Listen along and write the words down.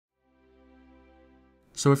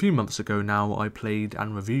So a few months ago now, I played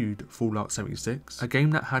and reviewed Fallout 76, a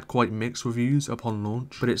game that had quite mixed reviews upon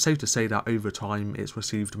launch, but it's safe to say that over time it's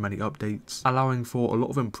received many updates, allowing for a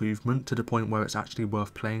lot of improvement to the point where it's actually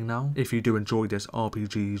worth playing now, if you do enjoy this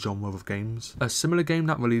RPG genre of games. A similar game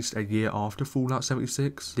that released a year after Fallout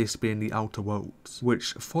 76, this being The Outer Worlds,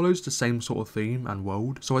 which follows the same sort of theme and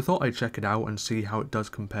world, so I thought I'd check it out and see how it does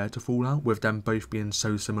compare to Fallout, with them both being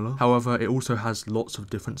so similar. However, it also has lots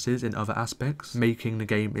of differences in other aspects, making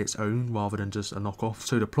the game its own rather than just a knockoff.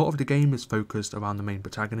 So the plot of the game is focused around the main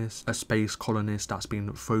protagonist, a space colonist that's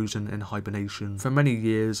been frozen in hibernation for many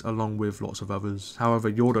years along with lots of others. However,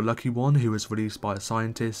 you're the lucky one who was released by a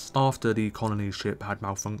scientist after the colony ship had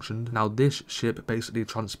malfunctioned. Now this ship basically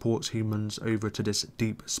transports humans over to this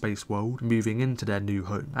deep space world, moving into their new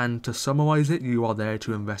home. And to summarize it, you are there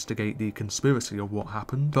to investigate the conspiracy of what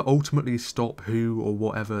happened, but ultimately stop who or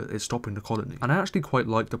whatever is stopping the colony. And I actually quite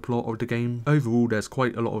like the plot of the game. Overall, there's quite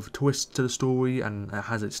a lot of twists to the story and it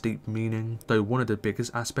has its deep meaning, though one of the biggest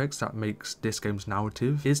aspects that makes this game's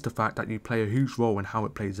narrative is the fact that you play a huge role in how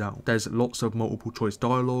it plays out. There's lots of multiple choice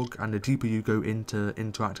dialogue, and the deeper you go into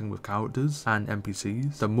interacting with characters and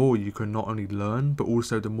NPCs, the more you can not only learn, but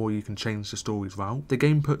also the more you can change the story's route. The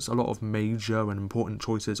game puts a lot of major and important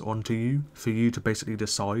choices onto you for you to basically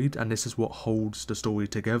decide, and this is what holds the story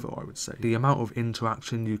together, I would say. The amount of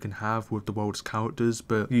interaction you can have with the world's characters,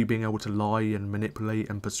 but you being able to lie and manipulate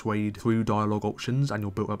and persuade through dialogue options and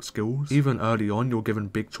your built up skills. Even early on, you're given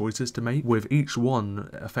big choices to make, with each one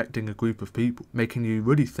affecting a group of people, making you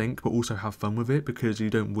really think but also have fun with it because you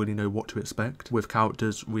don't really know what to expect, with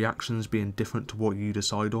characters' reactions being different to what you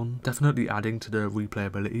decide on, definitely adding to the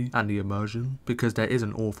replayability and the immersion, because there is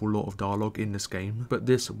an awful lot of dialogue in this game, but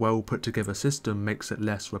this well put together system makes it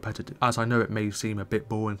less repetitive, as I know it may seem a bit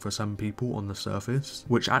boring for some people on the surface,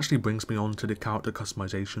 which actually brings me on to the character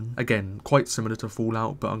customization. Again, quite similar to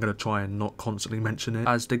Fallout, but I'm going to try and not constantly mention it,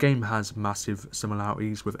 as the game has massive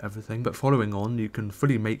similarities with everything. But following on, you can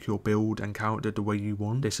fully make your build and character the way you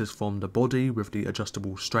want. This is from the body with the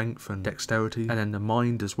adjustable strength and dexterity, and then the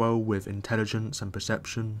mind as well with intelligence and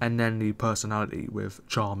perception, and then the personality with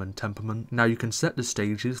charm and temperament. Now you can set the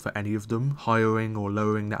stages for any of them, highering or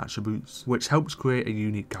lowering the attributes, which helps create a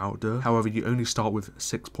unique character. However, you only start with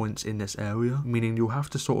 6 points in this area, meaning you'll have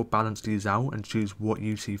to sort of balance these out and choose what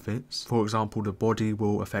you see fits. For example, the body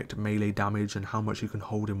will affect melee damage and how much you can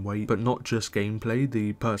hold in weight, but not just gameplay.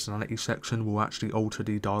 The personality section will actually alter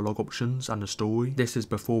the dialogue options and the story. This is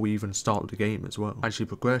before we even start the game as well. As you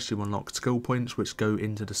progress, you unlock skill points which go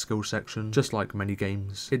into the skill section, just like many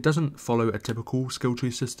games. It doesn't follow a typical skill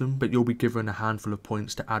tree system, but you'll be given a handful of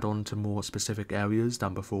points to add on to more specific areas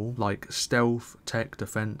than before, like stealth, tech,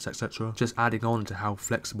 defense, etc. Just adding on to how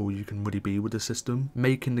flexible you can really be with the system,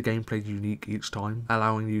 making the gameplay unique each time,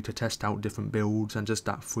 allowing you to test out different builds and just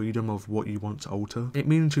that freedom of what you want to alter. It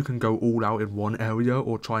means you can go all out in one area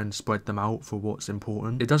or try and spread them out for what's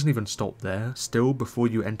important. It doesn't even stop there. Still, before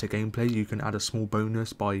you enter gameplay, you can add a small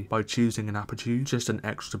bonus by choosing an aptitude, just an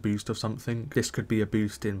extra boost of something. This could be a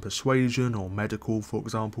boost in persuasion or medical, for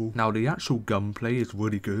example. Now the actual gunplay is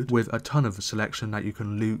really good, with a ton of selection that you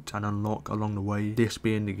can loot and unlock along the way, this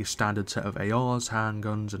being the standard set of ARs,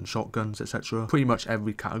 handguns and shotguns, etc. Pretty much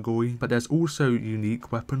every category, but there's also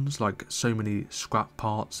unique weapons like so many scrap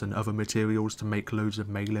parts and other materials to make loads of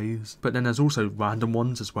melees, but then there's also random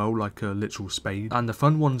ones as well, like a literal spade, and the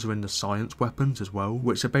fun ones are in the science weapons as well,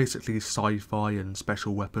 which are basically sci-fi and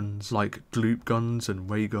special weapons like gloop guns and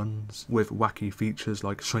ray guns with wacky features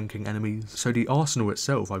like shrinking enemies. So the arsenal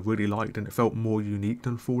itself I really liked, and it felt more unique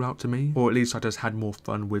than Fallout to me, or at least I just had more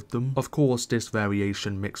fun with them. Of course, this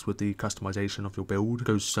variation mixed with the customization of your build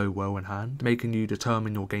goes so well in hand, making you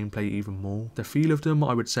determine your gameplay even more. The feel of them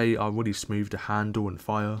I would say are really smooth to handle and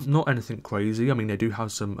fire, not anything crazy. I mean, they do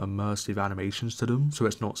have some immersive animations to them, so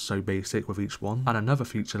it's not so basic with each one. And another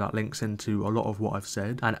feature that links into a lot of what I've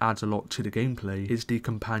said and adds a lot to the gameplay is the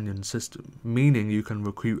companion system, meaning you can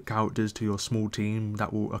recruit characters to your small team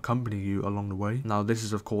that will accompany you along the way. Now this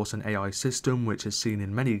is of course an AI system which is seen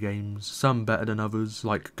in many games, some better than others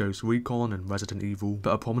like Ghost Recon and Resident Evil,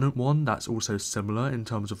 but a prominent one that's also similar in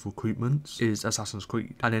terms of recruitments is Assassin's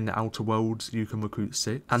Creed, and in the Outer Worlds you can recruit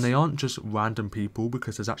 6, and they aren't just random people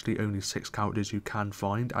because there's actually only 6 characters you can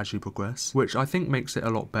find as you progress, which I think makes it a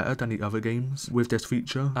lot better than the other games with this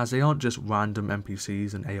feature, as they aren't just random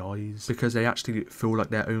NPCs and AIs, because they actually feel like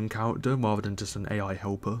their own character rather than just an AI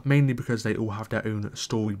helper, mainly because they all have their own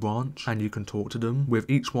story branch and you can talk to them, with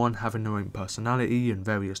each one having their own personality and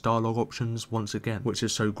various dialogue options once again, which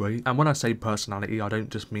is so great. And when I say personality, I don't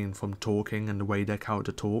just mean from talking and the way their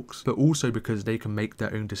character talks, but also because they can make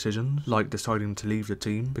their own decisions, like deciding to leave the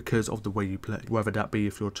team because of the way you play, whether that be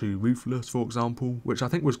if you're too ruthless, for example, which I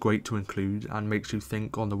think was great to include and makes you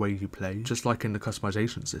think on the way you play, just like in the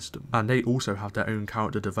customization system. And they also have their own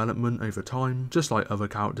character development over time, just like other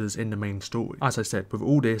characters in the main story. As I said, with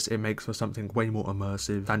all this, it makes for something way more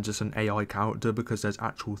immersive than just an AI character, because there's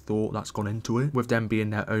actual thought that's gone into it, with them being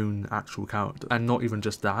their own actual character. And not even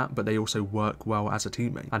just that, but they also work well as a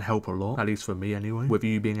teammate and help a lot, at least for me anyway, with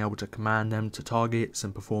you being able to command them to targets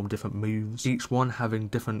and perform different moves, each one having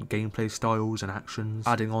different gameplay styles and actions,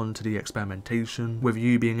 adding on to the experimentation, with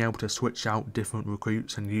you being able to switch out different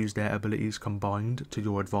recruits and use their abilities combined to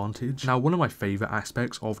your advantage. Now, one of my favourite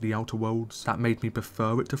aspects of the Outer Worlds that made me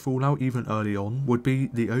prefer it to Fallout even early on would be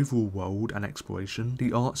the overall world and exploration.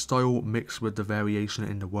 The art style mixed with the variation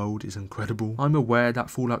in the world is incredible. I'm aware that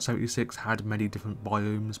Fallout 76 had many different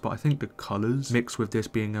biomes, but I think the colours mixed with this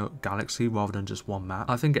being a galaxy rather than just one map,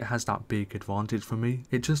 I think it has that big advantage for me.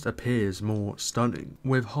 It just appears more stunning,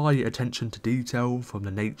 with high attention to detail from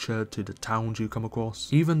the nature to the towns you come across,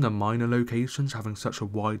 even the minor locations having such a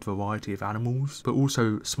wide variety of animals, but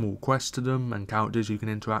also small quests to them and characters you can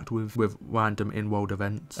interact with random in-world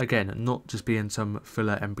events. Again, not just being some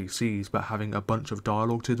filler NPCs, but having a bunch of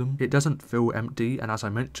dialogue to them. It doesn't feel empty, and as I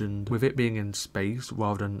mentioned, with it being in space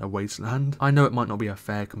rather than a wasteland, I know it might not be a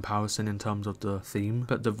fair comparison in terms of the theme,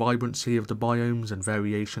 but the vibrancy of the biomes and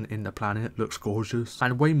variation in the planet looks gorgeous,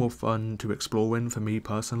 and way more fun to explore in for me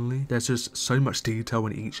personally. There's just so much detail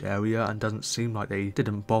in each area, and doesn't seem like they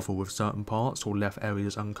didn't bother with certain parts or left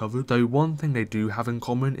areas uncovered. Though one thing they do have in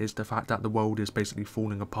common is the fact that the world is basically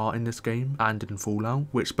falling apart in this game and in Fallout,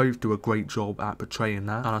 which both do a great job at portraying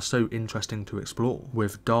that and are so interesting to explore,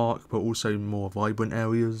 with dark but also more vibrant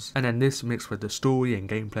areas. And then this mixed with the story and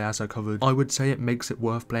gameplay as I covered, I would say it makes it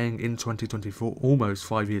worth playing in 2024, almost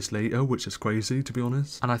 5 years later, which is crazy to be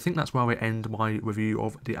honest. And I think that's where I end my review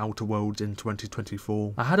of the Outer Worlds in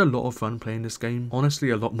 2024. I had a lot of fun playing this game, honestly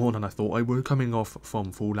a lot more than I thought I would. Coming off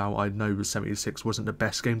from Fallout, I know 76 wasn't the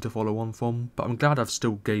best game to follow on from, but I'm glad I've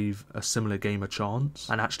still gave a similar game a chance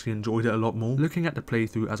and actually enjoyed it a lot more. Looking at the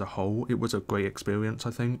playthrough as a whole, it was a great experience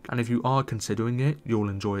I think, and if you are considering it, you'll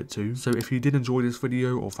enjoy it too. So if you did enjoy this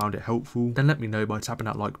video or found it helpful, then let me know by tapping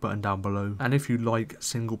that like button down below. And if you like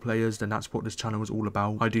single players, then that's what this channel is all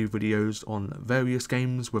about. I do videos on various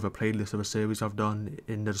games with a playlist of a series I've done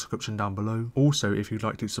in the description down below. Also, if you'd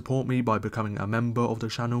like to support me by becoming a member of the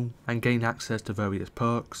channel and gain access to various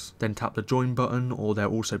perks, then tap the join button, or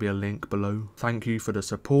there'll also be a link below. Thank you for the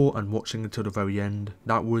support and watching until the very end.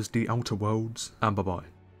 That was the Outer Worlds, and bye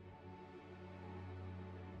bye.